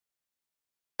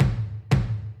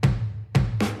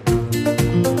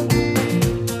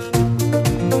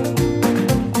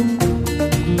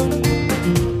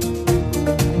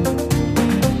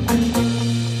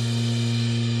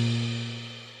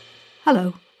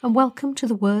Hello, and welcome to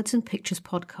the Words and Pictures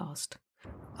podcast.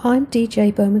 I'm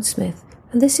DJ Bowman Smith,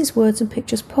 and this is Words and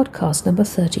Pictures podcast number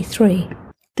 33.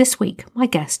 This week, my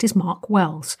guest is Mark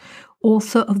Wells,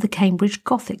 author of the Cambridge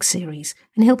Gothic series,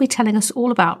 and he'll be telling us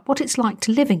all about what it's like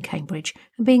to live in Cambridge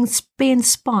and be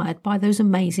inspired by those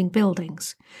amazing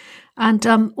buildings. And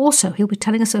also, he'll be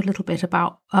telling us a little bit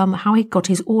about how he got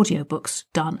his audiobooks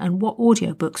done and what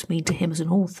audiobooks mean to him as an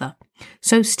author.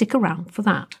 So stick around for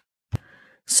that.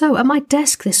 So at my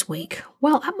desk this week,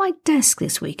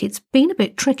 it's been a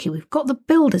bit tricky. We've got the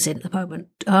builders in at the moment,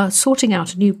 sorting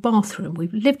out a new bathroom.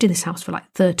 We've lived in this house for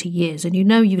like 30 years, and you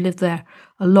know you've lived there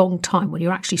a long time when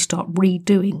you actually start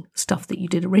redoing stuff that you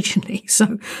did originally.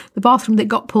 So the bathroom that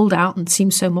got pulled out and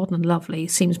seems so modern and lovely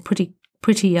seems pretty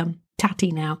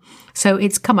tatty now. So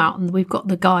it's come out, and we've got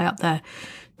the guy up there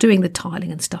doing the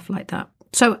tiling and stuff like that.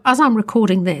 So as I'm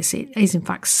recording this, it is in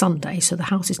fact Sunday, so the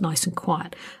house is nice and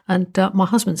quiet. And my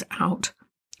husband's out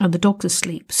and the dog's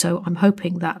asleep. So I'm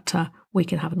hoping that we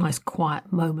can have a nice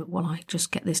quiet moment while I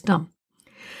just get this done.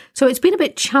 So it's been a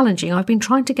bit challenging. I've been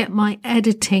trying to get my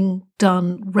editing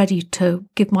done, ready to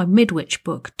give my Midwich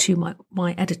book to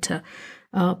my editor,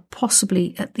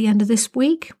 possibly at the end of this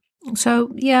week.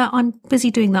 So yeah, I'm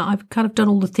busy doing that. I've kind of done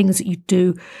all the things that you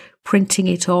do, printing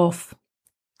it off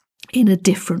in a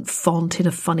different font, in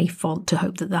a funny font, to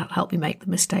hope that that'll help me make the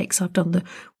mistakes. I've done the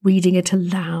reading it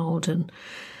aloud and,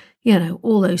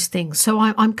 all those things. So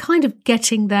I'm kind of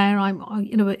getting there.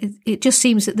 It just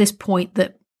seems at this point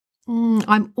that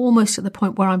I'm almost at the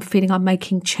point where I'm feeling I'm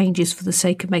making changes for the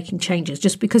sake of making changes,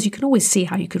 just because you can always see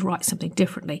how you could write something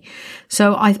differently.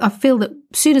 So I feel that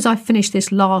as soon as I finish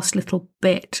this last little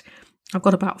bit, I've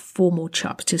got about 4 more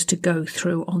chapters to go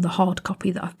through on the hard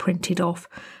copy that I've printed off.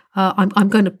 I'm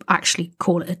going to actually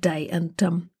call it a day and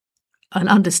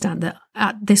understand that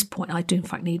at this point I do in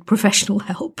fact need professional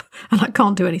help, and I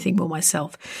can't do anything more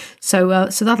myself. So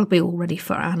that'll be all ready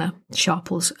for Anna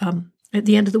Sharples at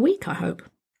the end of the week, I hope.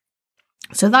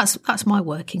 So that's my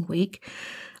working week.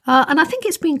 And I think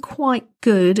it's been quite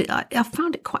good. I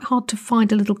found it quite hard to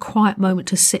find a little quiet moment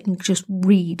to sit and just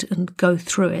read and go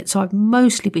through it. So I've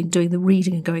mostly been doing the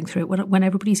reading and going through it when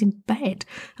everybody's in bed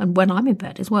and when I'm in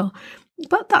bed as well.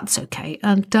 But that's okay.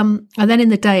 And then in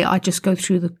the day, I just go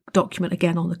through the document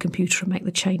again on the computer and make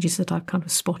the changes that I've kind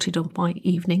of spotted on my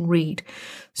evening read.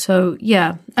 So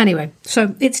yeah, anyway,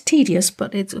 so it's tedious,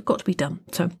 but it's got to be done.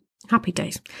 So happy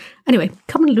days. Anyway,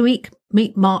 come and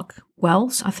meet Mark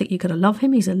Wells. I think you're going to love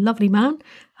him. He's a lovely man.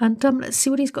 And let's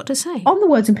see what he's got to say. On the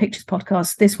Words and Pictures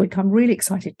podcast this week, I'm really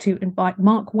excited to invite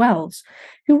Mark Wells,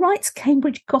 who writes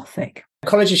Cambridge Gothic.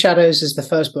 College of Shadows is the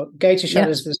first book, Gate of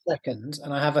Shadows is the second,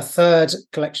 and I have a third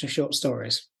collection of short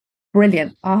stories.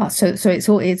 Brilliant. So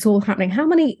it's all happening. How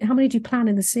many do you plan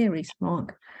in the series,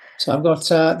 Mark? So I've got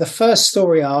the first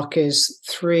story arc is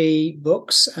 3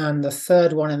 books, and the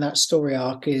third one in that story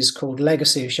arc is called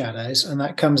Legacy of Shadows, and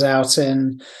that comes out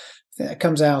in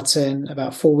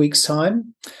about 4 weeks'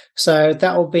 time. So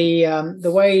that will be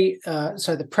the way.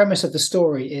 So the premise of the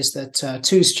story is that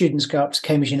 2 students go up to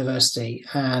Cambridge University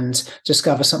and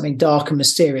discover something dark and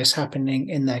mysterious happening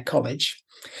in their college.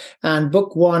 And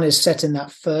book 1 is set in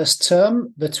that first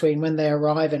term between when they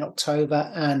arrive in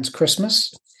October and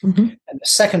Christmas. Mm-hmm. And the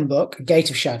second book, Gate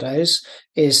of Shadows,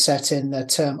 is set in the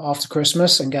term after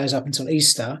Christmas and goes up until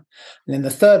Easter. And then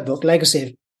the third book, Legacy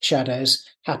of Shadows,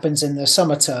 happens in the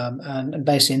summer term and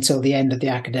basically until the end of the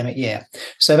academic year.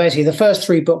 So basically the first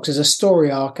 3 books is a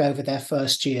story arc over their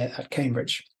first year at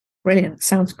Cambridge. Brilliant.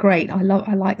 Sounds great. I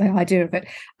like the idea of it.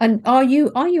 And are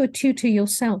you a tutor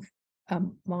yourself,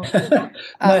 Mark? No,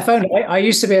 if only. I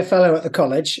used to be a fellow at the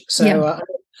college, so yeah.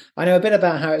 I know a bit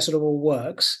about how it sort of all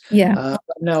works. Yeah.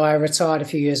 No, I retired a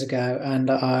few years ago and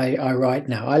I write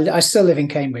now. I still live in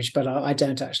Cambridge, but I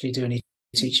don't actually do any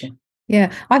teaching.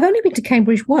 Yeah, I've only been to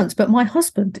Cambridge once, but my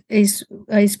husband is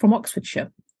from Oxfordshire,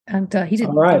 and he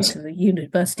didn't go to the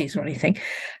universities or anything.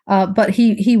 But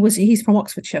he's from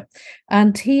Oxfordshire,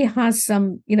 and he has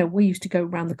we used to go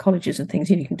around the colleges and things.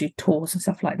 You can do tours and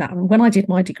stuff like that. And when I did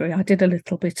my degree, I did a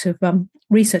little bit of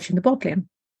research in the Bodleian.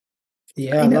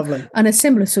 Yeah, lovely. And a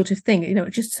similar sort of thing.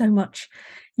 Just so much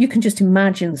you can just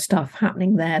imagine stuff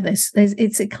happening there. There's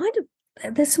a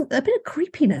bit of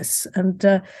creepiness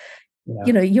and.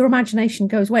 Yeah. Your imagination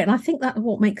goes away, and I think that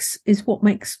what makes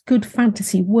good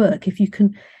fantasy work. If you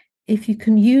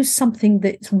can use something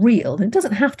that's real, and it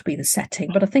doesn't have to be the setting,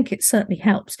 but I think it certainly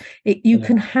helps. You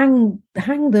can hang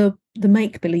the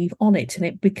make-believe on it, and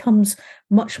it becomes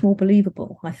much more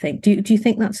believable, I think. Do you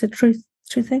think that's a true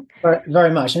thing? Very,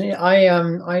 very much. And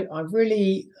I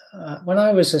really when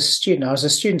I was a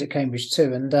student at Cambridge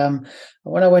too, and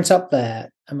when I went up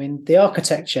there, I mean, the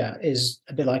architecture is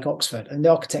a bit like Oxford, and the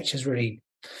architecture is really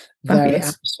very Fabulous.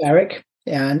 atmospheric.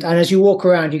 And as you walk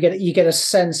around, you get a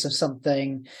sense of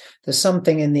something. There's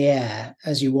something in the air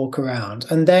as you walk around.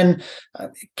 And then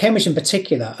Cambridge, in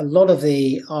particular, a lot of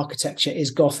the architecture is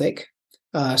Gothic.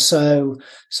 So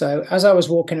as I was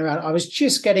walking around, I was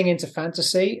just getting into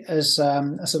fantasy as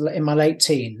in my late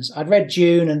teens. I'd read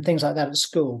Dune and things like that at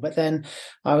school, but then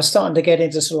I was starting to get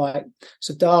into sort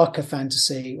of darker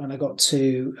fantasy when I got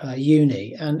to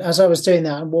uni. And as I was doing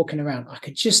that and walking around, I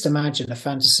could just imagine a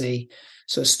fantasy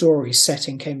sort of story set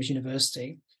in Cambridge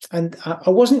University. And I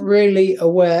wasn't really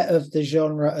aware of the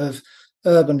genre of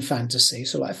urban fantasy,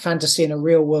 so like fantasy in a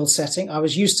real world setting. I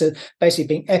was used to basically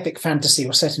being epic fantasy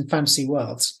or set in fantasy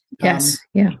worlds. Yes,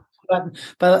 yeah.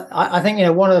 But I think,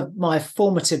 one of my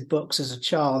formative books as a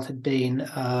child had been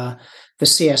the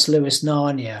C.S. Lewis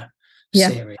Narnia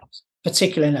series,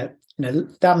 particularly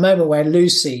that moment where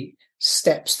Lucy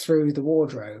steps through the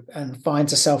wardrobe and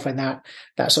finds herself in that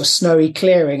sort of snowy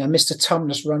clearing, and Mr.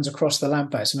 Tumnus runs across the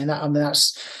lamppost.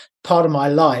 That's part of my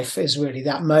life, is really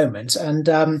that moment. And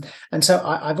so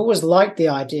I've always liked the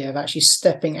idea of actually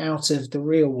stepping out of the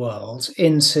real world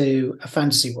into a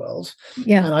fantasy world.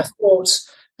 Yeah. And I thought,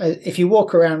 if you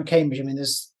walk around Cambridge, I mean,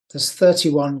 there's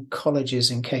 31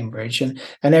 colleges in Cambridge, and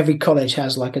every college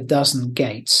has like a dozen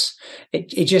gates.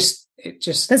 It just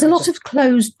there's a lot of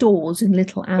closed doors and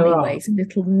little alleyways and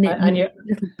little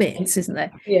little bits, isn't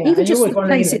there? Yeah, even just the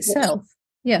place itself.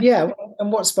 Yeah,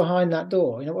 and what's behind that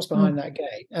door? What's behind that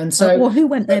gate? And so, or who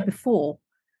went there before?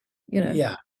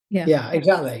 Yeah,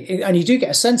 exactly. And you do get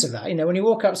a sense of that. When you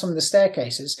walk up some of the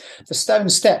staircases, the stone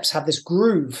steps have this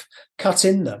groove cut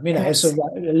in them. It's sort of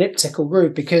like an elliptical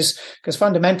groove because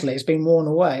fundamentally it's been worn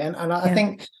away. And I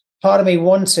think part of me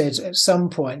wanted at some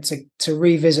point to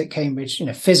revisit Cambridge,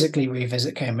 physically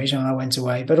revisit Cambridge when I went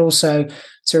away, but also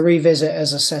to revisit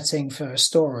as a setting for a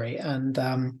story. And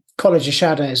College of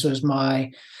Shadows was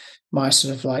my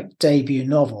sort of like debut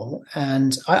novel.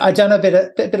 And I done a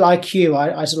bit like you.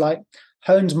 I sort of like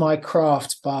honed my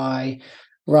craft by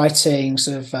writing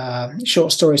sort of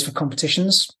short stories for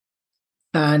competitions,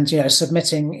 and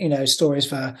submitting stories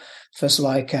for sort of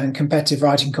like competitive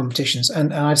writing competitions,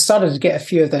 and I'd started to get a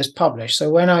few of those published. So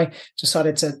when I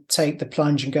decided to take the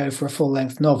plunge and go for a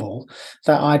full-length novel,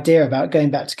 that idea about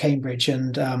going back to Cambridge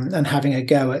and having a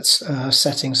go at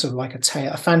setting sort of like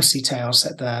a fantasy tale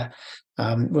set there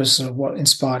was sort of what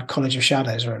inspired College of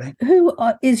Shadows, really. Who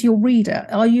is your reader?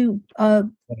 Are you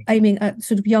aiming at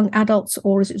sort of young adults,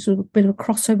 or is it sort of a bit of a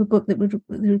crossover book that would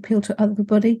appeal to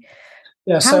everybody?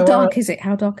 Yeah. How dark is it?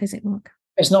 How dark is it, Mark?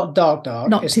 It's not dark.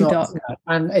 It's too dark.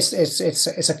 And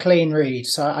it's a clean read.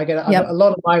 So I get a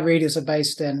lot of my readers are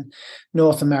based in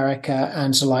North America,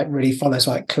 and so like really follows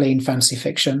like clean fantasy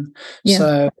fiction. Yeah.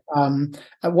 So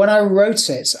when I wrote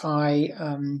it, I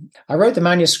wrote the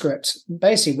manuscript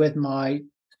basically with my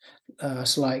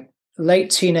so like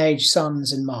late teenage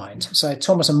sons in mind. So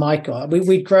Thomas and Michael,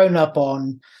 we'd grown up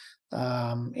on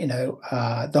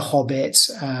The Hobbit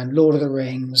and Lord of the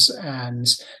Rings and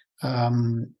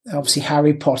obviously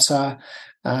Harry Potter,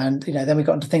 and then we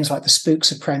got into things like The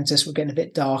Spook's Apprentice. We're getting a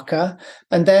bit darker,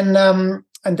 and then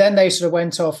they sort of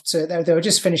went off to they were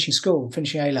just finishing school,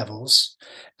 finishing A levels,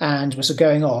 and was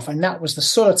going off, and that was the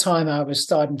sort of time I was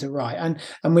starting to write,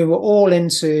 and we were all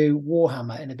into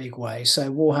Warhammer in a big way.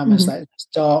 So Warhammer's that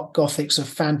dark Gothic sort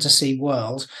of fantasy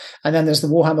world, and then there's the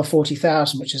Warhammer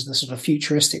 40,000, which is the sort of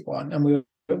futuristic one, and we're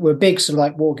big sort of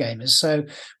like war gamers, so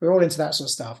we're all into that sort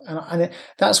of stuff. And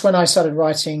that's when I started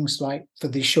writing like for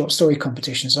these short story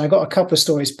competitions. And I got a couple of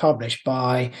stories published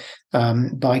by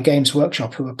Games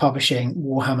Workshop, who were publishing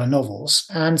Warhammer novels.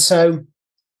 And so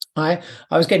I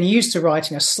was getting used to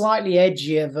writing a slightly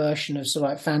edgier version of sort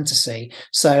of like fantasy.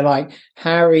 So like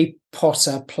Harry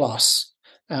Potter plus.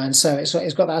 And so it's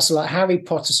got that sort of like Harry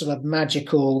Potter sort of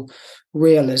magical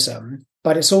realism,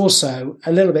 but it's also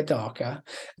a little bit darker.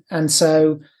 And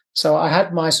so I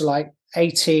had my sort of like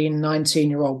 18,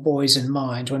 19-year-old boys in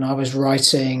mind when I was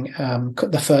writing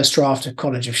the first draft of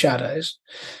College of Shadows.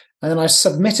 And then I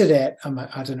submitted it.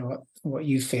 I don't know what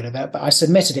you feel about, but I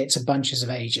submitted it to bunches of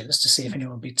agents to see if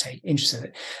anyone would be interested in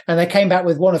it. And they came back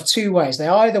with one of two ways. They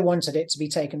either wanted it to be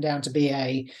taken down to be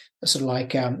a sort of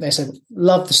like, they said,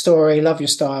 love the story, love your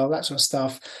style, that sort of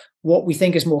stuff. What we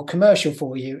think is more commercial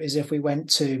for you is if we went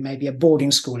to maybe a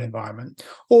boarding school environment,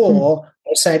 or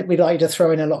they said we'd like you to throw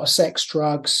in a lot of sex,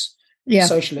 drugs,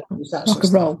 social issues, that sort of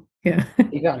stuff. Yeah.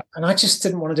 You go. And I just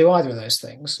didn't want to do either of those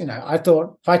things. I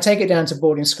thought if I take it down to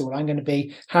boarding school, I'm going to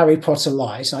be Harry Potter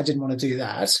light. And I didn't want to do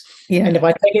that. Yeah. And if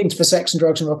I take it into for sex and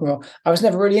drugs and rock and roll, I was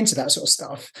never really into that sort of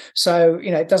stuff. So,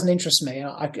 it doesn't interest me.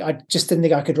 I just didn't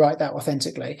think I could write that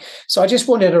authentically. So I just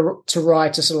wanted to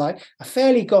write a sort of like a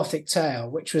fairly Gothic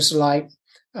tale, which was like,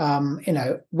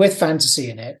 with fantasy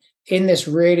in this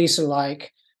really sort of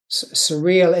like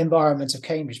surreal environment of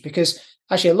Cambridge, because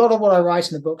actually, a lot of what I write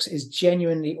in the books is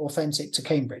genuinely authentic to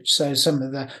Cambridge. So some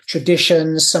of the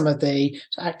traditions, some of the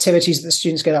activities that the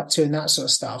students get up to and that sort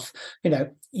of stuff,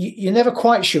 you're never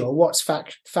quite sure what's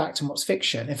fact and what's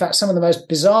fiction. In fact, some of the most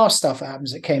bizarre stuff that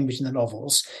happens at Cambridge in the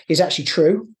novels is actually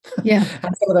true. Yeah.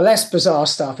 And some of the less bizarre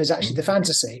stuff is actually the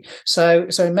fantasy. So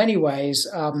in many ways,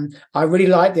 I really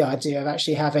like the idea of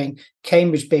actually having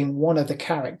Cambridge being one of the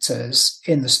characters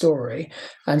in the story.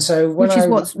 And so which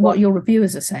is what your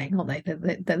reviewers are saying, aren't they?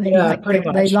 That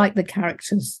they like the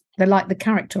characters. They like the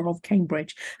character of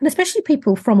Cambridge, and especially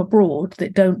people from abroad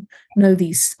that don't know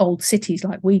these old cities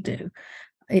like we do.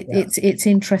 It's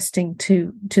interesting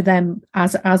to them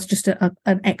as just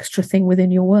an extra thing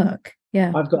within your work.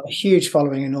 Yeah, I've got a huge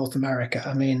following in North America.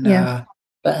 I mean,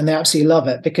 and they absolutely love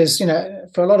it because,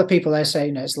 for a lot of people, they say,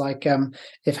 it's like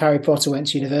if Harry Potter went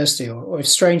to university or if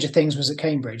Stranger Things was at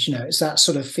Cambridge, it's that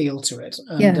sort of feel to it.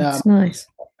 And, it's nice.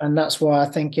 And that's why I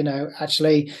think,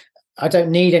 actually, I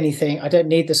don't need anything. I don't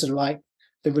need the sort of like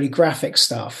the really graphic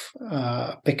stuff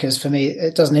because for me,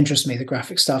 it doesn't interest me, the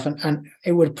graphic stuff. And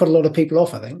it would put a lot of people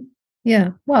off, I think.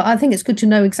 Yeah, well, I think it's good to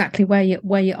know exactly where you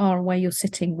are and where you're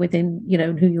sitting within,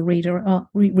 who your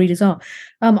readers are.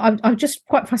 I'm just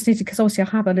quite fascinated because obviously I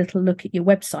have a little look at your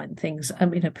website and things,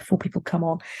 before people come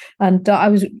on, and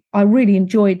I really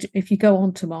enjoyed, if you go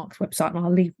on to Mark's website, and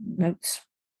I'll leave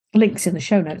links in the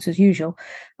show notes as usual,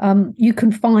 you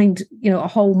can find a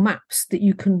whole maps that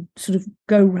you can sort of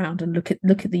go around and look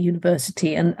at the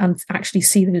university and actually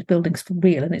see those buildings for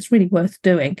real, and it's really worth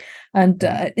doing, and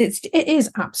it is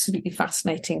absolutely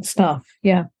fascinating stuff.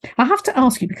 I have to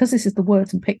ask you, because this is the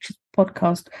Words and Pictures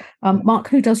podcast, Mark,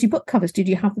 who does your book covers? Did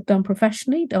you have them done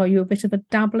professionally? Are you a bit of a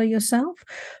dabbler yourself?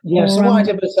 So what I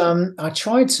did was I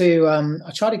tried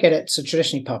to get it to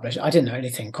traditionally published. I didn't know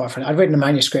anything, quite frankly. I'd written a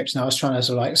manuscript and I was trying to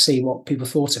sort of like see what people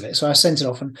thought of it. So I sent it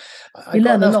off, and you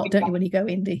learn a lot, don't you, when you go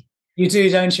indie? You do,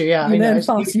 don't you? Yeah, you learn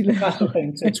fast. You learn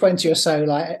thing to 20 or so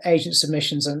like agent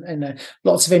submissions and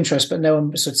lots of interest, but no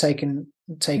one was sort of taking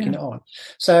it on.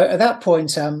 So at that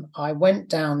point, I went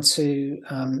down to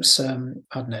some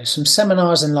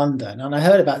seminars in London, and I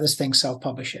heard about this thing,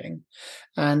 self-publishing,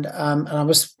 and I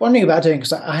was wondering about doing it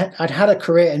because I'd had a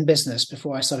career in business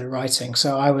before I started writing.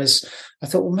 So I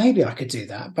thought, well, maybe I could do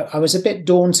that, but I was a bit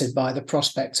daunted by the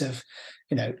prospect of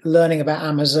learning about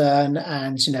Amazon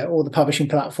and, all the publishing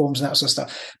platforms and that sort of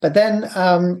stuff. But then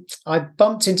I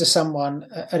bumped into someone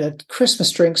at a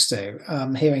Christmas drinks do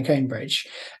here in Cambridge,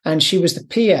 and she was the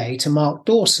PA to Mark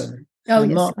Dawson. Oh,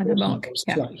 yes, I know Mark.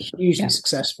 Like hugely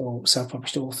successful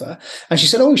self-published author. And she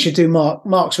said, oh, you should do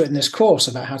Mark's written this course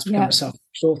about how to become a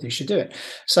self-published author. You should do it.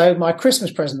 So my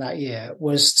Christmas present that year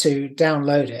was to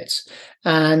download it.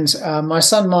 And my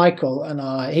son, Michael,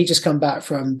 and he just come back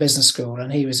from business school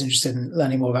and he was interested in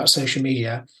learning more about social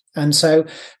media. And so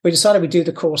we decided we'd do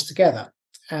the course together.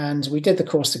 And we did the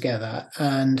course together.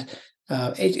 And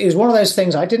it was one of those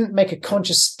things. I didn't make a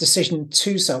conscious decision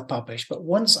to self-publish, but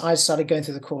once I started going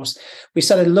through the course, we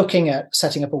started looking at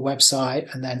setting up a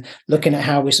website and then looking at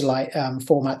how we sort of like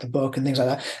format the book and things like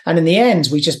that. And in the end,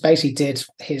 we just basically did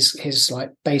his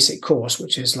like basic course,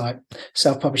 which is like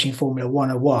Self-Publishing Formula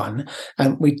 101.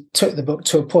 And we took the book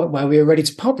to a point where we were ready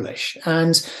to publish.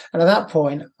 And at that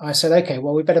point, I said, okay,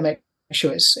 well, we better make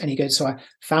sure it's any good. So I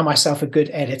found myself a good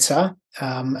editor,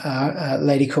 a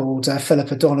lady called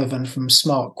Philippa Donovan from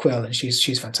Smart Quill, and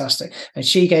she's fantastic. And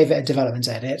she gave it a development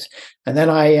edit. And then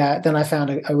I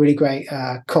found a really great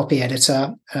copy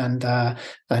editor,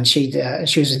 and she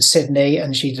was in Sydney,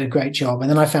 and she did a great job. And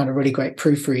then I found a really great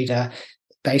proofreader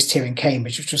based here in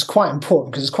Cambridge, which was quite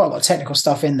important because there's quite a lot of technical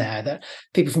stuff in there that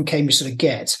people from Cambridge sort of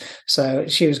get. So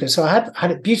she was good. So I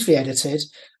had it beautifully edited,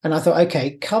 and I thought,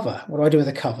 okay, cover. What do I do with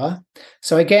a cover?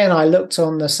 So again, I looked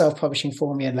on the Self-Publishing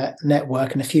Formula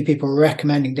network, and a few people were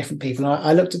recommending different people. And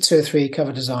I looked at 2 or 3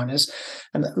 cover designers,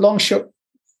 and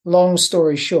long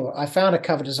story short, I found a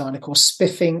cover designer called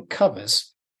Spiffing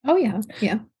Covers. Oh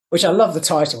yeah. Which I love the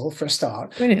title for a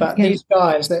start. Brilliant, but these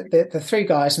guys, the 3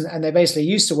 guys, and they basically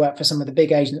used to work for some of the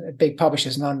big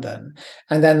publishers in London.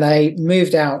 And then they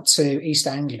moved out to East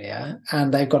Anglia,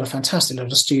 and they've got a fantastic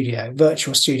little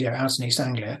virtual studio out in East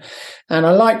Anglia. And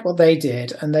I liked what they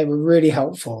did, and they were really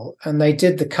helpful. And they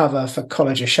did the cover for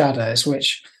College of Shadows,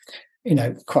 which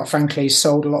quite frankly,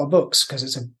 sold a lot of books because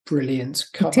it's a brilliant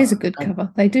cover. It is a good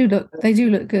cover. They do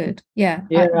look good. Yeah.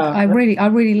 Yeah. I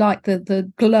really like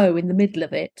the glow in the middle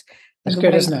of it. And it's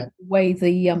good, isn't it? The way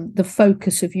the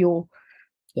focus of your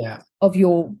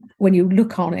when you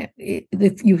look on it,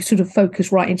 you sort of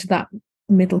focus right into that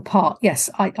middle part. Yes,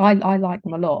 I like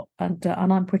them a lot, and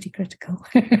I'm pretty critical.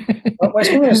 Well, it's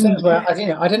one of those things where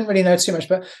I didn't really know too much,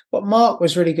 but what Mark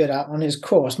was really good at on his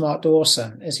course, Mark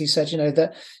Dawson, is he said,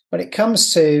 that when it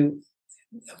comes to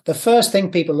the first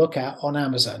thing people look at on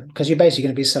Amazon, because you're basically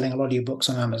going to be selling a lot of your books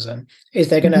on Amazon, is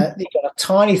they've got a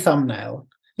tiny thumbnail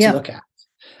to look at.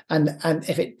 And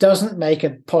if it doesn't make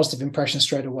a positive impression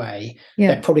straight away,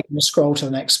 they're probably going to scroll to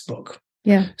the next book.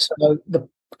 Yeah. So the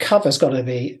cover's got to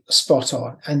be spot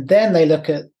on. And then they look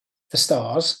at the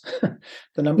stars,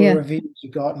 the number of reviews you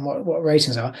got and what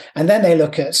ratings are. And then they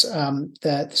look at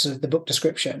the book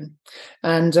description.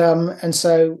 And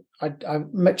so I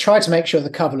tried to make sure the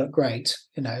cover looked great,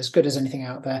 as good as anything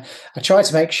out there. I tried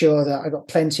to make sure that I got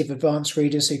plenty of advanced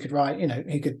readers who could write,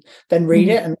 who could then read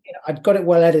it. And I'd got it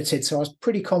well edited, so I was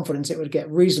pretty confident it would get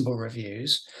reasonable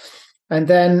reviews. And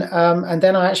then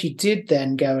I actually did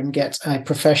then go and get a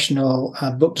professional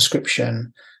book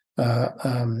description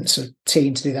sort of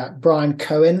team to do that. Brian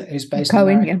Cohen, who's based in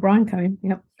America. Brian Cohen,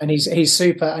 yep. And he's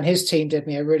super, and his team did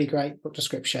me a really great book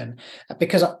description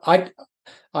because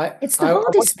it's the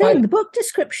hardest thing. The book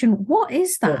description. What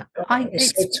is that?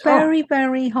 It's very,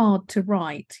 very hard to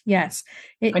write. Yes,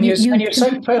 and you're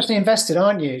so personally invested,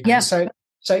 aren't you? Yeah.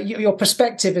 So your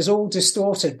perspective is all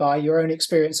distorted by your own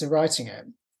experience of writing it.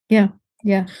 Yeah.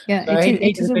 So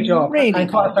he did a good job, really, and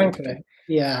quite frankly,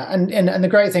 and the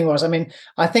great thing was,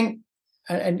 I think,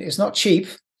 and it's not cheap.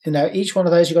 Each one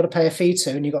of those you've got to pay a fee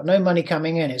to, and you've got no money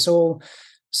coming in. It's all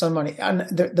some money, and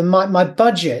my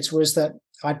budget was that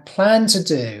I'd planned to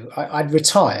do. I'd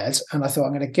retired, and I thought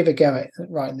I'm going to give a go at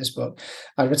writing this book.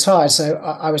 I retired, so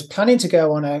I was planning to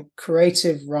go on a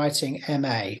creative writing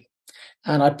MA,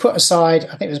 and I put aside,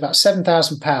 I think it was about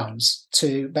 £7,000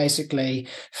 to basically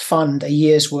fund a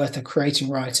year's worth of creating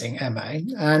writing MA,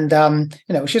 and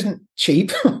which isn't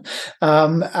cheap, but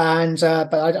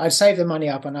I'd saved the money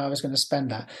up, and I was going to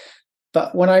spend that.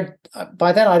 But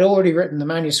by then I'd already written the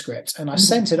manuscript, and I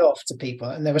sent it off to people,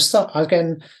 and I was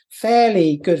getting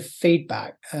fairly good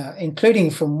feedback, including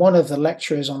from one of the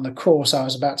lecturers on the course I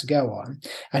was about to go on.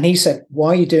 And he said, "Why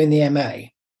are you doing the MA?"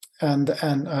 And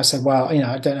I said, "Well,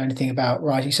 I don't know anything about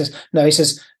writing." He says, "No," he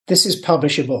says, "this is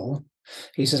publishable."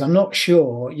 He says, "I'm not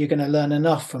sure you're going to learn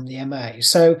enough from the MA."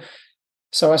 So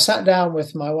I sat down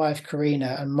with my wife,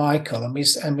 Karina, and Michael, and we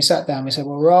sat down. We said,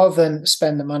 "Well, rather than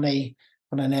spend the money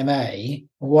on an MA,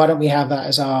 why don't we have that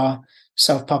as our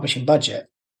self-publishing budget?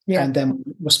 Yeah. And then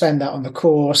we'll spend that on the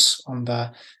course, on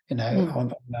the,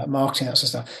 on the marketing, that sort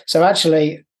of stuff." So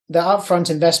actually, the upfront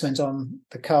investment on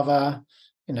the cover,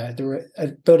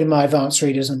 building my advanced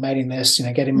readers and mailing list,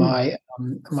 getting my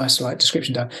slight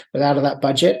description done, was out of that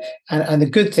budget. And the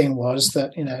good thing was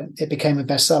that it became a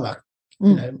bestseller.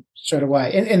 Straight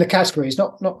away in the categories,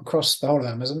 not across the whole of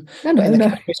Amazon, but in the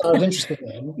categories I was interested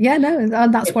in.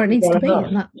 And that's where it needs to be,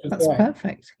 and that's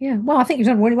perfect. Yeah, well, I think you've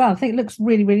done really well. I think it looks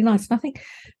really, really nice, and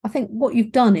I think what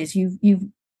you've done is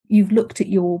you've looked at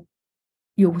your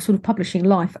sort of publishing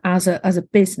life as a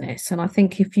business, and I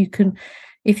think if you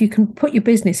can put your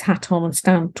business hat on and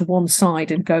stand to one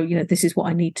side and go, this is what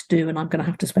I need to do, and I'm going to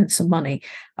have to spend some money.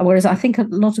 Whereas I think a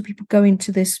lot of people go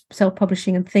into this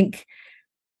self-publishing and think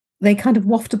they kind of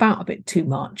waft about a bit too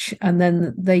much, and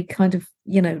then they kind of,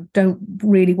 don't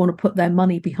really want to put their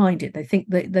money behind it. They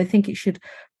think it should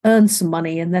earn some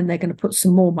money, and then they're going to put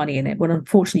some more money in it. When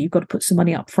unfortunately, you've got to put some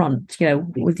money up front,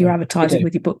 with your advertising,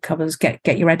 with your book covers, get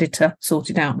your editor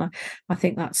sorted out. And I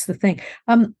think that's the thing.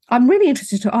 I'm really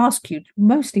interested to ask you,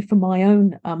 mostly for my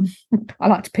own. I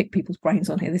like to pick people's brains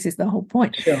on here. This is the whole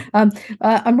point. Sure.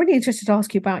 I'm really interested to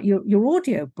ask you about your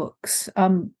audio books.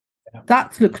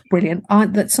 That looks brilliant.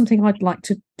 That's something I'd like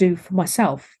to do for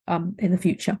myself in the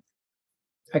future.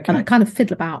 Okay. And I kind of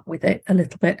fiddle about with it a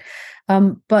little bit,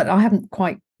 but I haven't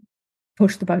quite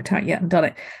pushed the boat out yet and done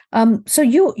it. So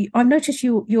I've noticed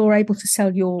you're able to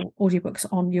sell your audiobooks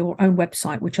on your own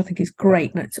website, which I think is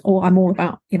great. And I'm all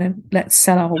about, let's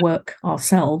sell our work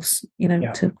ourselves,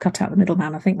 to cut out the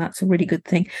middleman. I think that's a really good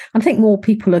thing. I think more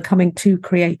people are coming to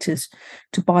creators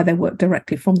to buy their work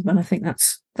directly from them, and I think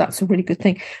that's a really good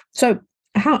thing. So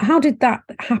how did that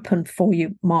happen for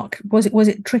you, Mark? Was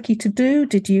it tricky to do?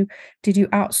 Did you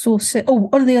outsource it? Oh,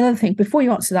 the other thing, before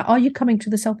you answer that, are you coming to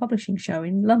the self-publishing show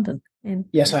in London?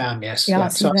 Yes, I am. Yes. Yeah,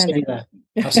 So I'll see you there.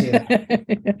 I'll see you there.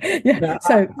 Yeah. No,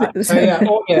 So yeah,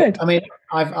 audio. good. I mean,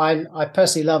 I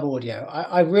personally love audio.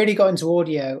 I really got into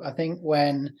audio, I think,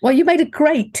 when Well, you made a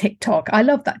great TikTok. I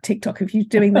love that TikTok of you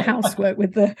doing the housework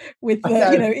with the I know,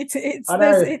 I know.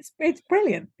 it's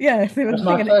brilliant. Yeah,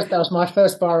 That was my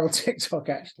first viral TikTok,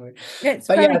 actually. it's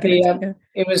But very yeah, good. Yeah.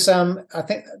 it was I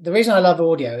think the reason I love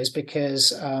audio is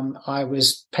because I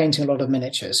was painting a lot of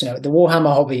miniatures. The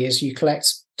Warhammer hobby is you collect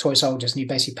toy soldiers and you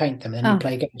basically paint them and then you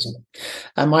play games with them.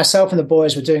 And myself and the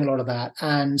boys were doing a lot of that,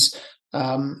 and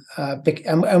going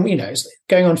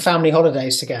on family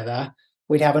holidays together,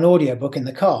 we'd have an audio book in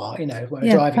the car, when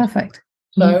we're driving. Perfect.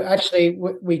 So actually,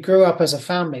 we grew up as a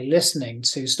family listening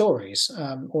to stories,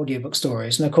 audiobook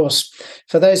stories. And of course,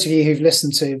 for those of you who've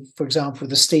listened to, for example,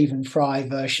 the Stephen Fry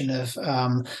version of,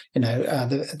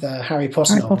 the Harry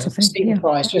Potter novel, Stephen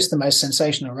Fry is just the most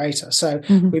sensational narrator. So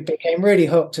we became really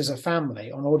hooked as a family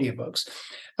on audiobooks.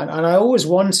 And I always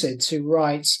wanted to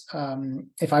write,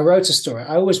 if I wrote a story,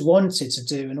 I always wanted to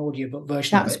do an audiobook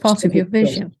version of it. That's part of your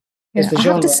vision. Yeah. I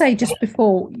have to say, just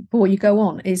before you go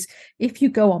on, is if you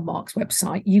go on Mark's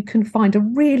website, you can find a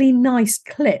really nice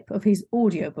clip of his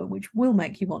audiobook, which will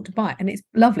make you want to buy it. And it's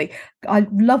lovely. I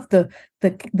love the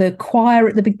choir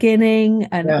at the beginning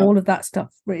and all of that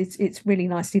stuff. It's really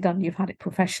nicely done. You've had it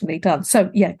professionally done. So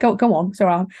yeah, go on. So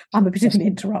I'm a bit of an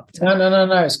interrupter.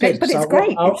 No, it's good. But it's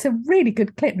great. It's a really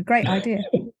good clip and great idea.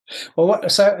 Well,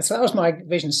 so that was my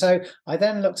vision. So I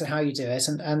then looked at how you do it,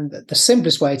 and the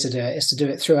simplest way to do it is to do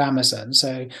it through Amazon.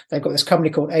 So they've got this company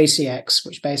called ACX,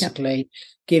 which basically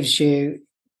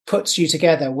puts you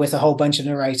together with a whole bunch of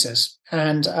narrators.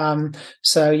 And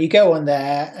so you go on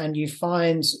there and you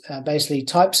find basically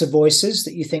types of voices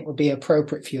that you think would be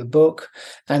appropriate for your book.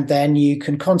 And then you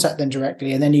can contact them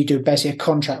directly. And then you do basically a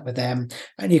contract with them.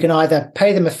 And you can either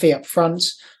pay them a fee up front,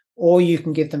 or you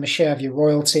can give them a share of your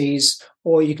royalties,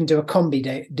 or you can do a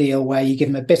combi deal where you give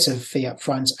them a bit of fee up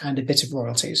front and a bit of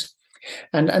royalties.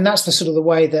 And that's the sort of the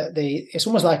way that it's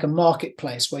almost like a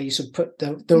marketplace where you sort of put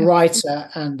the writer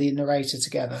and the narrator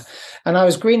together. And I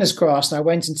was green as grass, and I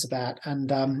went into that.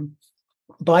 And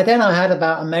by then I had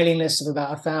about a mailing list of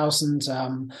about 1,000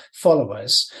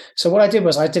 followers. So what I did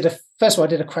was first of all, I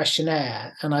did a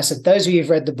questionnaire, and I said, those of you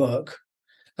who've read the book,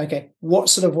 okay, what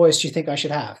sort of voice do you think I should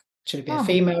have? Should it be a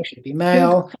female? Should it be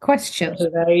male? Good question.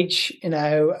 What age? And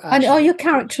are your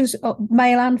characters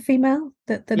male and female?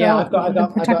 I've got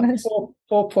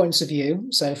four points of view.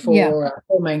 So four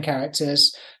main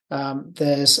characters.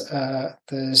 There's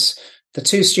the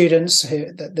two students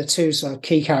the two sort of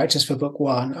key characters for book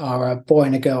one are a boy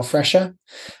and a girl fresher.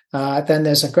 Then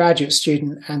there's a graduate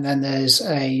student, and then there's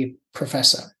a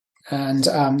professor. And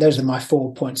those are my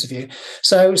 4 points of view.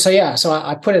 So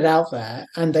I put it out there,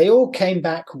 and they all came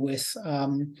back with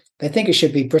they think it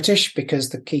should be British because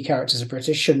the key characters are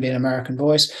British. Shouldn't be an American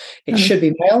voice. It should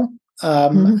be male,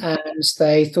 and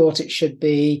they thought it should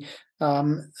be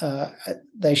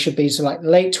they should be sort of like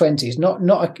late 20s,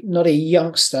 not a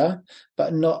youngster,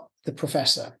 but not the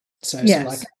professor. So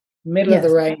like middle of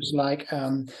the range, like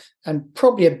and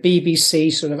probably a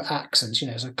BBC sort of accent.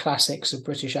 So classic sort of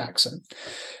British accent.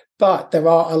 But there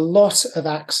are a lot of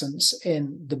accents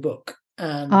in the book.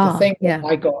 And the thing that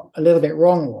I got a little bit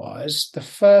wrong was the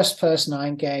first person I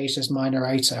engaged as my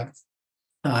narrator.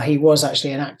 He was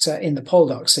actually an actor in the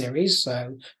Poldark series,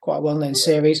 so quite a well-known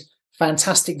series.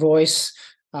 Fantastic voice,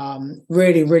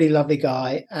 really, really lovely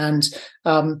guy. And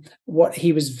what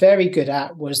he was very good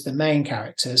at was the main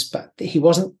characters, but he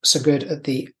wasn't so good at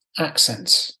the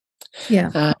accents.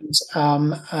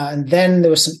 And then there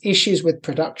were some issues with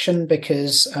production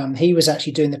because he was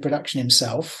actually doing the production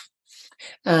himself,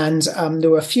 and there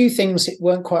were a few things that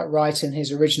weren't quite right in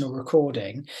his original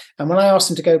recording. And when I asked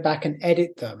him to go back and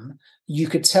edit them, you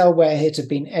could tell where it had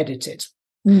been edited.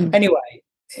 Anyway,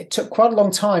 it took quite a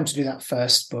long time to do that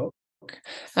first book,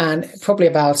 and probably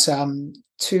about 2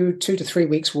 to 3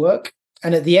 weeks work.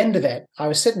 And at the end of it, I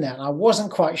was sitting there and I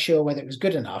wasn't quite sure whether it was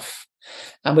good enough.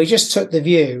 And we just took the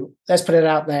view, let's put it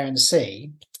out there and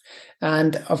see.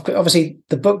 And obviously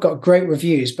the book got great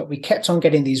reviews, but we kept on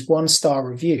getting these 1-star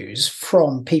reviews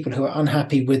from people who are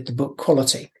unhappy with the book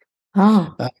quality.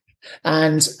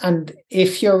 And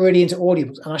if you're really into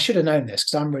audiobooks, and I should have known this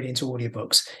because I'm really into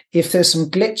audiobooks, if there's some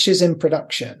glitches in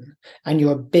production and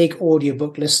you're a big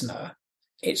audiobook listener,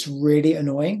 it's really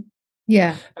annoying.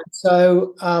 And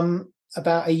so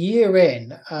about a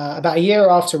year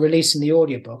after releasing the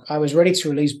audiobook, I was ready to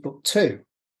release book 2.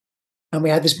 And we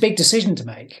had this big decision to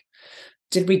make.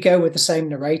 Did we go with the same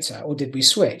narrator or did we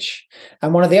switch?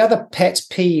 And one of the other pet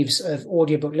peeves of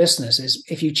audiobook listeners is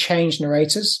if you change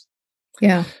narrators.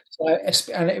 So,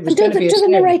 and it was going to be do the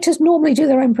narrators normally do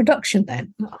their own production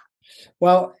then?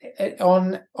 Well,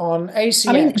 on ACX,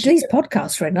 I mean, these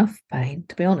podcasts are enough pain,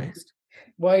 to be honest.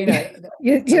 Well, you know,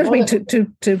 you know what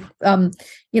I mean.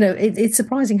 It's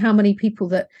surprising how many people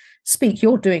that speak.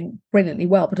 You're doing brilliantly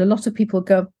well, but a lot of people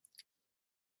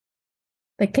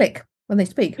they click when they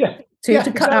speak. Yeah, so you have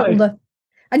to cut out all the,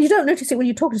 and you don't notice it when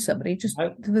you talk to somebody. Just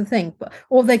the thing,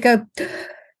 or they go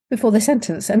before the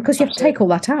sentence, and because you have to take all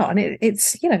that out, and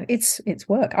it's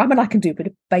work. I mean, I can do a bit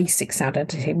of basic sound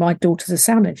editing. My daughter's a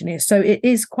sound engineer, so it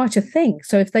is quite a thing.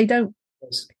 So if they don't,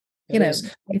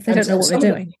 if they don't know what they're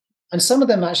doing. And some of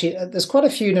them actually, there's quite a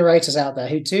few narrators out there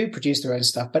who do produce their own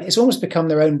stuff, but it's almost become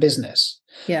their own business.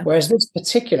 Yeah. Whereas this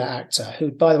particular actor, who,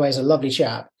 by the way, is a lovely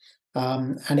chap,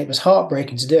 and it was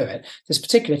heartbreaking to do it, this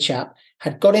particular chap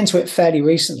had got into it fairly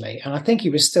recently, and I think he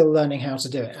was still learning how to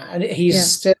do it. And he's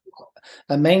still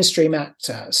a mainstream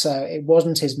actor, so it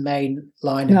wasn't his main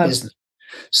line of business.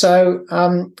 So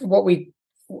what we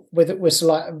with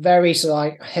very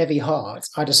heavy heart,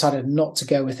 I decided not to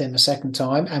go with him a second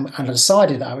time, and I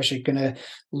decided that I was going to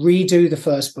redo the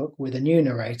first book with a new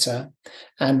narrator,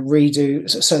 and redo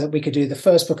so that we could do the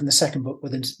first book and the second book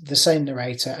with the same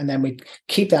narrator, and then we'd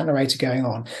keep that narrator going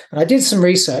on. And I did some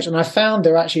research, and I found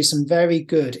there are actually some very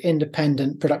good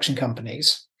independent production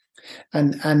companies.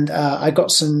 And I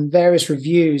got some various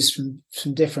reviews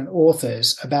from different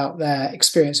authors about their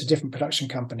experience of different production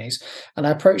companies. And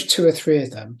I approached 2 or 3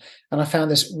 of them, and I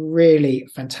found this really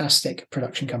fantastic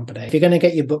production company. If you're going to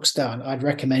get your books done, I'd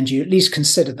recommend you at least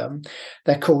consider them.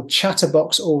 They're called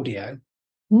Chatterbox Audio.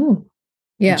 Ooh.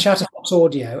 Yeah. And Chatterbox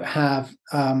Audio have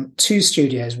 2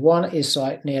 studios. One is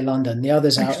near London. The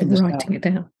other's out in the writing it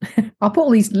down. I'll put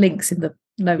all these links in the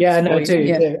notes. Yeah, no,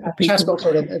 do. Chatterbox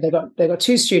Audio, they've got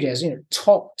 2 studios,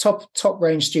 top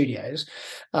range studios.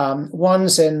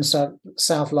 One's in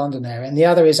South London area, and the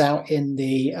other is out in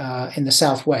the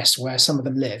southwest, where some of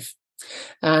them live.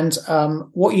 And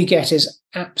what you get is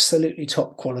absolutely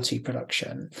top quality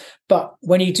production. But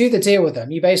when you do the deal with them,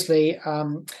 you basically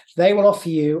they will offer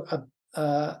you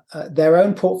their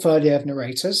own portfolio of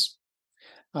narrators,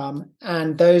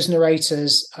 and those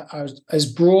narrators are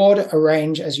as broad a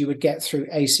range as you would get through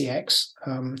ACX.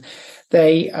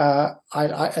 They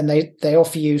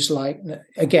offer you,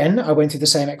 again, I went through the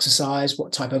same exercise,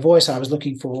 what type of voice I was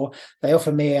looking for. They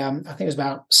offer me, I think it was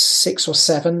about 6 or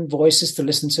 7 voices to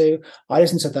listen to. I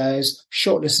listened to those,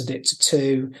 shortlisted it to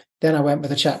 2. Then I went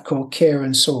with a chap called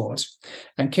Kieran Sword,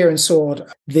 and Kieran Sword,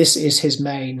 this is his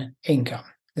main income.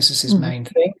 This is his main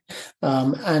thing.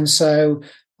 And so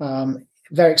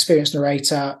very experienced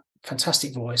narrator,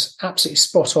 fantastic voice, absolutely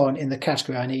spot on in the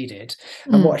category I needed.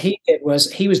 And what he did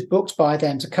was he was booked by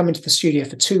them to come into the studio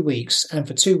for 2 weeks. And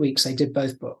for 2 weeks, they did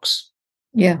both books.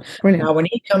 Yeah, brilliant. Now, when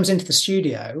he comes into the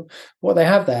studio, what they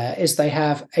have there is they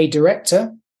have a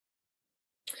director,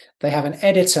 they have an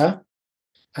editor,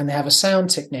 and they have a sound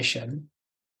technician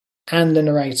and the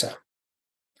narrator.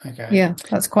 Okay. Yeah,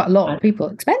 that's quite a lot of people.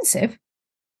 Expensive.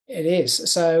 It is.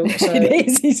 So it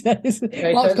is, he says.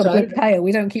 Mark's got a good payer.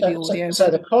 We don't keep the audio. So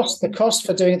the cost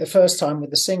for doing it the first time with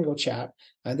the single chap,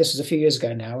 and this was a few years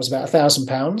ago now, was about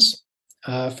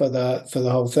 £1,000 for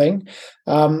the whole thing.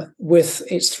 With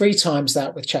it's 3 times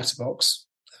that with Chatterbox.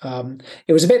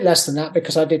 It was a bit less than that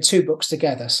because I did 2 books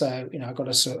together, so I got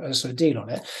a sort of deal on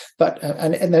it. But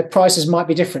and the prices might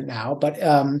be different now, but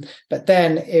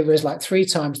then it was like 3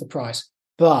 times the price.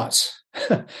 But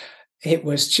it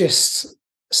was just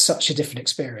such a different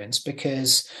experience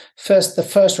because first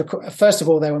of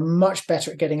all, they were much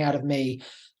better at getting out of me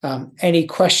any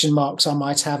question marks I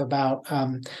might have about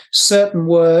certain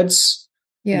words.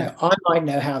 Yeah, I might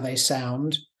know how they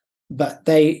sound, but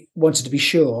they wanted to be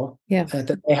sure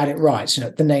that they had it right.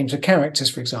 The names of characters,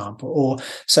 for example, or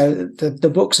so the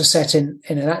books are set in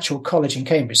an actual college in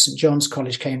Cambridge, St John's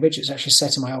College, Cambridge. It's actually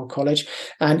set in my old college,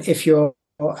 and if you're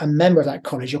a member of that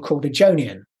college, you're called a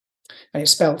Jonian. And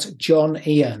it's spelt John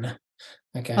Ian.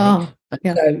 Okay.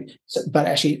 But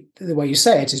actually, the way you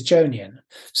say it is Jonian.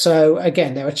 So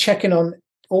again, they were checking on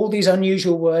all these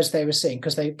unusual words they were seeing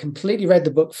because they completely read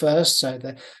the book first. So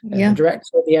the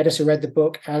director, the editor read the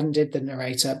book and did the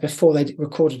narrator before they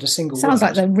recorded a single word. Sounds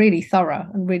like they're really thorough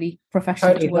and really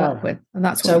professional to work with. And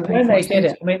that's what when they did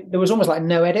it, I mean, there was almost like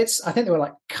no edits. I think there were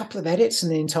like a couple of edits in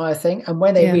the entire thing. And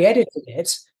when they re-edited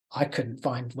it, I couldn't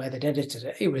find where they'd edited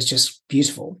it. It was just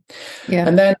beautiful. Yeah.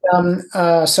 And then,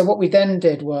 so what we then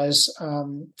did was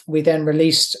we then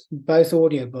released both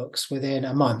audiobooks within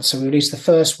a month. So we released the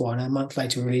first one, and a month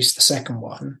later we released the second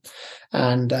one,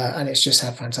 and it's just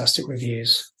had fantastic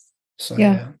reviews. So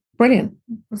brilliant.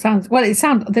 It sounds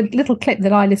the little clip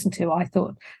that I listened to. I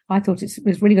thought it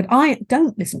was really good. I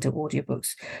don't listen to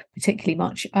audiobooks particularly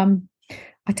much.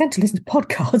 I tend to listen to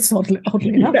podcasts,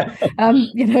 oddly enough. Yeah.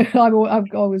 I've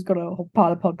always got a whole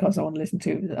pile of podcasts I want to listen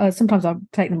to. Sometimes I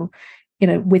take them,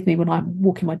 with me when I'm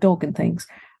walking my dog and things.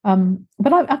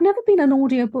 But I've never been an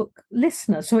audiobook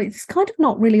listener, so it's kind of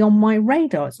not really on my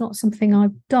radar. It's not something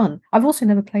I've done. I've also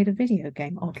never played a video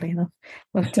game, oddly enough.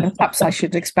 But perhaps I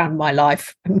should expand my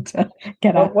life and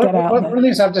get out One there. of the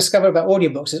things I've discovered about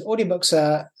audiobooks is audiobooks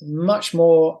are much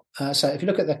more. So if you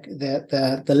look at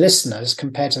the listeners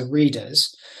compared to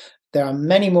readers, there are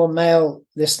many more male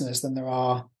listeners than there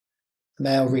are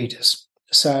male readers.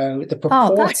 So the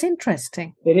proportion. Oh, that's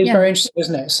interesting. It is very interesting,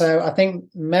 isn't it? So I think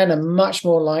men are much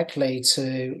more likely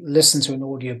to listen to an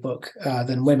audiobook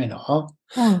than women are.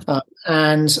 Oh.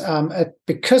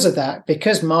 Because of that,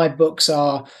 because my books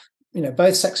are,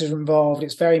 both sexes are involved,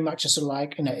 it's very much a sort of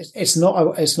like, it's not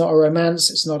a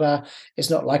romance, it's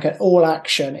not like an all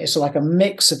action, it's like a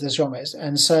mix of the genres.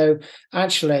 And so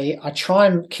actually I try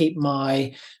and keep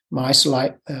my sort of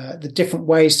like the different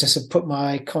ways to sort of put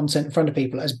my content in front of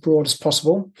people as broad as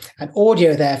possible. And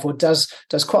audio, therefore, does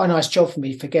quite a nice job for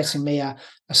me for getting me a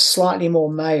slightly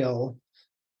more male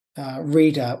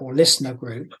reader or listener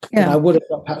group than I would have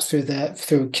got perhaps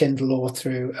through Kindle or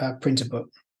through a printed book.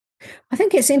 I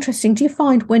think it's interesting. Do you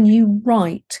find when you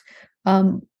write,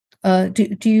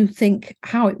 do you think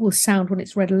how it will sound when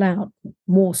it's read aloud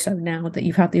more so now that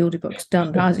you've had the audiobooks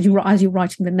done as you're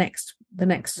writing the next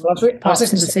parts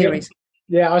in the series?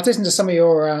 I was listening to some of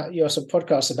your sort of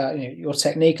podcasts about your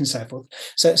technique and so forth.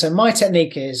 So my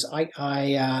technique is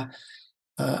I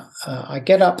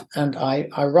get up and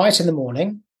I write in the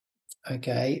morning.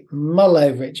 Okay, mull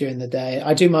over it during the day.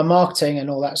 I do my marketing and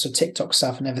all that sort of TikTok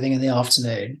stuff and everything in the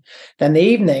afternoon. Then the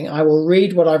evening, I will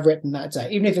read what I've written that day,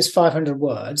 even if it's 500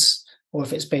 words or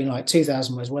if it's been like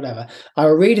 2,000 words, whatever. I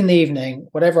will read in the evening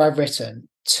whatever I've written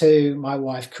to my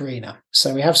wife, Karina.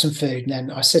 So we have some food, and then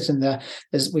I sit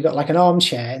we got like an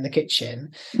armchair in the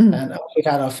kitchen, and after we've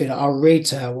had our food, I'll read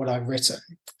to her what I've written,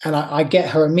 and I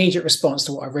get her immediate response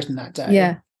to what I've written that day.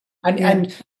 Yeah,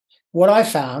 and what I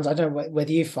found, I don't know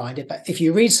whether you find it, but if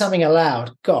you read something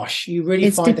aloud, gosh, you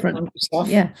really find different. The kind of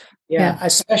stuff. Yeah,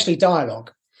 especially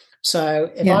dialogue.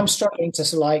 So if I'm struggling to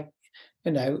sort of like,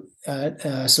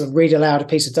 sort of read aloud a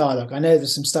piece of dialogue, I know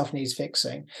there's some stuff needs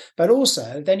fixing, but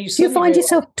also then you find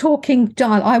yourself talking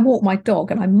dialogue. I walk my dog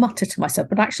and I mutter to myself,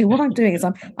 but actually what I'm doing is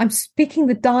I'm speaking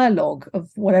the dialogue of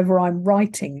whatever I'm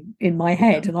writing in my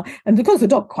head, and because the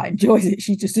dog quite enjoys it,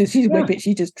 she's with it,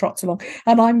 she just trots along,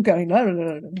 and I'm going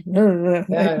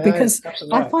because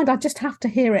I find I just have to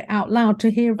hear it out loud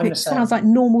to hear if it sounds like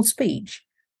normal speech.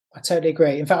 I totally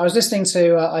agree. In fact, I was listening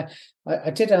to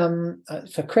I did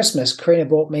for Christmas. Karina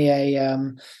bought me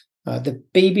the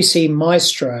BBC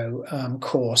Maestro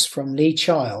course from Lee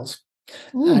Child,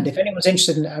 and if anyone's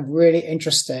interested in a really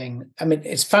interesting, I mean,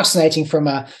 it's fascinating from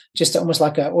just almost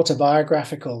like an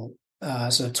autobiographical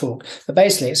sort of talk. But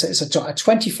basically, it's a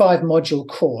 25 module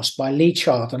course by Lee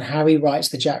Child on how he writes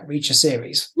the Jack Reacher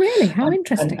series. Really, how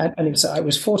interesting! And it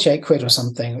was 48 quid or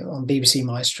something on BBC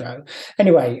Maestro.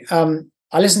 Anyway.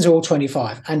 I listened to all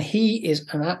 25, and he is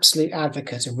an absolute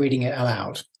advocate of reading it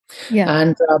aloud. Yeah.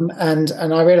 And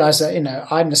I realized that,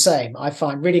 I'm the same. I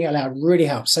find reading it aloud really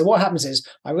helps. So what happens is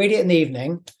I read it in the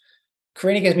evening.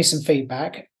 Karina gives me some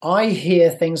feedback. I hear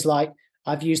things like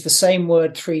I've used the same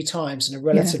word 3 times in a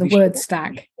relatively the word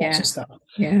stack. Stuff.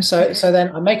 So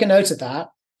then I make a note of that.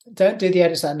 Don't do the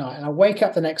edits that night, and I wake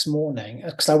up the next morning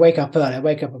because I wake up early. I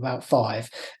wake up about 5.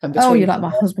 And you're like my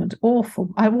husband.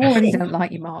 Awful. I already don't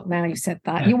like you, Mark. Now you said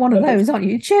that. You're one of those, aren't you?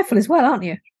 You're cheerful as well, aren't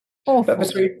you? Awful.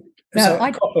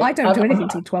 I don't do anything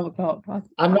until 12 o'clock.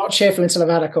 I'm not cheerful until I've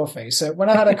had a coffee. So when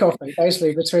I've had a coffee,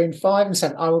 basically between 5 and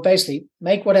 7, I will basically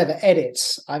make whatever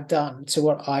edits I've done to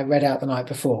what I read out the night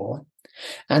before,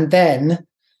 and then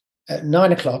at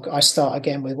 9 o'clock I start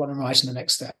again with what I'm writing the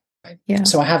next day. Yeah.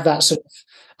 So I have that sort of,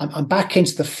 I'm back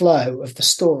into the flow of the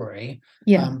story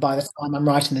by the time I'm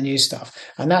writing the new stuff.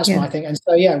 And that's my thing. And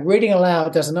so, reading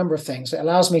aloud does a number of things. It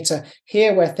allows me to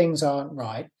hear where things aren't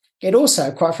right. It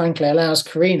also, quite frankly, allows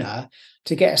Karina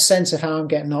to get a sense of how I'm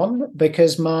getting on,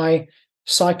 because my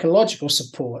psychological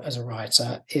support as a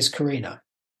writer is Karina.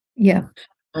 Yeah.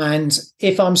 And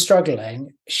if I'm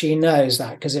struggling, she knows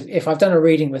that, because if I've done a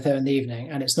reading with her in the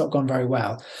evening and it's not gone very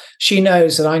well, she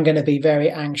knows that I'm going to be very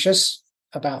anxious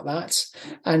about that.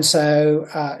 And so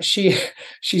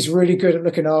she's really good at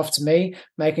looking after me,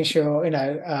 making sure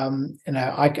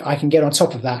I can get on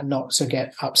top of that and not to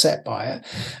get upset by it.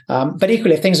 But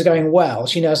equally, if things are going well,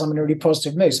 she knows I'm in a really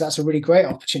positive mood. So that's a really great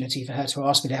opportunity for her to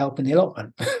ask me to help in the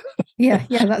allotment. Yeah,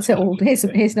 that's it all. Here's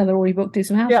another already booked, do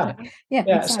some house work. Yeah.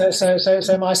 Exactly.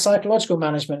 So my psychological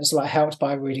management is like helped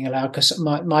by reading aloud, because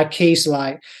my keys,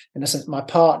 like, in a sense, my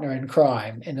partner in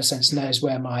crime, in a sense, knows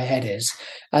where my head is,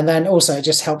 and then also it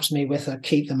just helps me with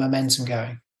keep the momentum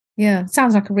going. Yeah,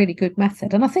 sounds like a really good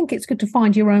method, and I think it's good to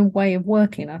find your own way of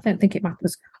working. I don't think it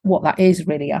matters what that is,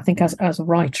 really. I think as a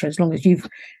writer, as long as you've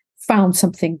found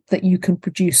something that you can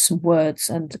produce some words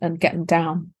and get them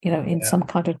down, in some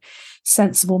kind of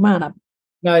sensible manner.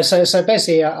 No, so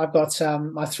basically, I've got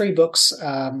my 3 books.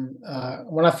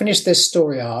 When I finished this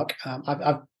story arc,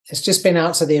 it's just been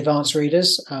out to the advanced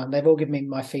readers. They've all given me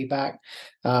my feedback.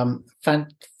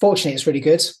 Fortunately, it's really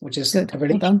good, which is good.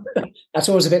 really Well done. That's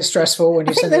always a bit stressful when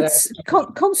you send it out.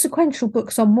 Consequential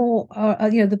books are more,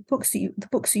 the books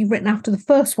that you've written after the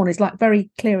first one is like very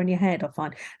clear in your head, I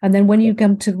find, and then when you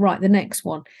come to write the next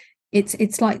one,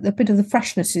 it's like a bit of the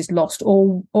freshness is lost,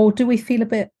 or do we feel a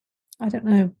bit, I don't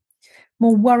know,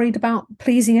 more worried about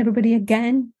pleasing everybody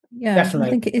again? Yeah, definitely.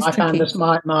 I think it is tricky. Found this,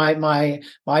 my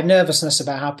nervousness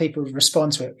about how people would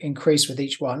respond to it increased with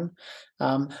each one.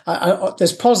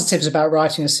 There's positives about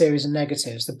writing a series and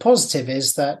negatives. The positive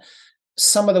is that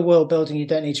some of the world building you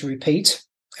don't need to repeat.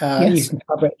 You can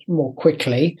cover it more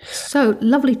quickly. So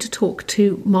lovely to talk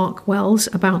to Mark Wells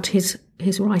about his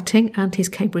writing and his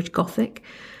Cambridge Gothic.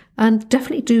 And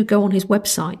definitely do go on his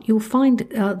website. You'll find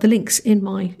the links in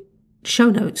my show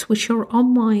notes, which are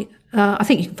on my I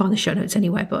think you can find the show notes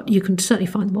anywhere, but you can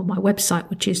certainly find them on my website,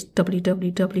 which is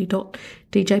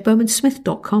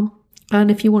www.djbowmansmith.com. And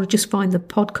if you want to just find the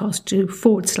podcast, do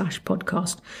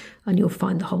 /podcast, and you'll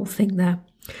find the whole thing there.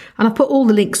 And I put all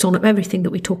the links on of everything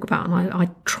that we talk about, and I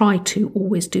try to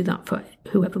always do that for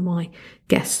whoever my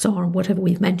guests are and whatever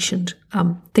we've mentioned.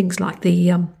 Things like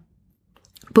the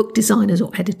book designers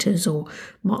or editors or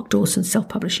Mark Dawson's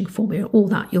self-publishing formula, all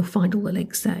that, you'll find all the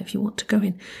links there if you want to go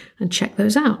in and check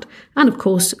those out. And of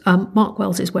course, Mark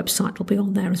Wells's website will be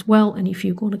on there as well. And if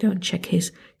you want to go and check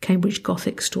his Cambridge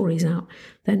Gothic stories out,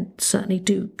 then certainly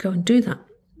do go and do that.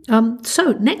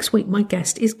 So next week, my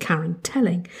guest is Karen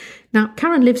Telling. Now,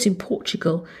 Karen lives in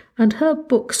Portugal, and her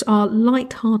books are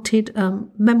light-hearted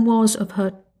memoirs of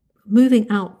her moving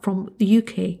out from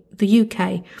the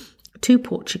UK to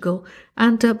Portugal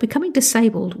and becoming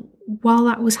disabled while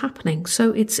that was happening.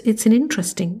 So it's an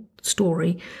interesting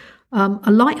story,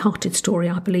 a light-hearted story,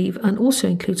 I believe, and also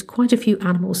includes quite a few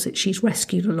animals that she's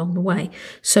rescued along the way.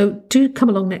 So do come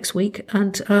along next week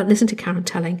and listen to Karen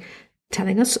telling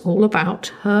us all about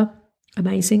her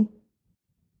amazing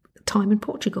time in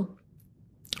Portugal.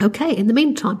 Okay, in the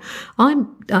meantime,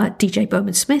 I'm DJ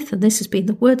Bowman Smith, and this has been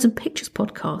the Words and Pictures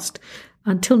podcast.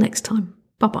 Until next time,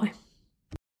 bye-bye.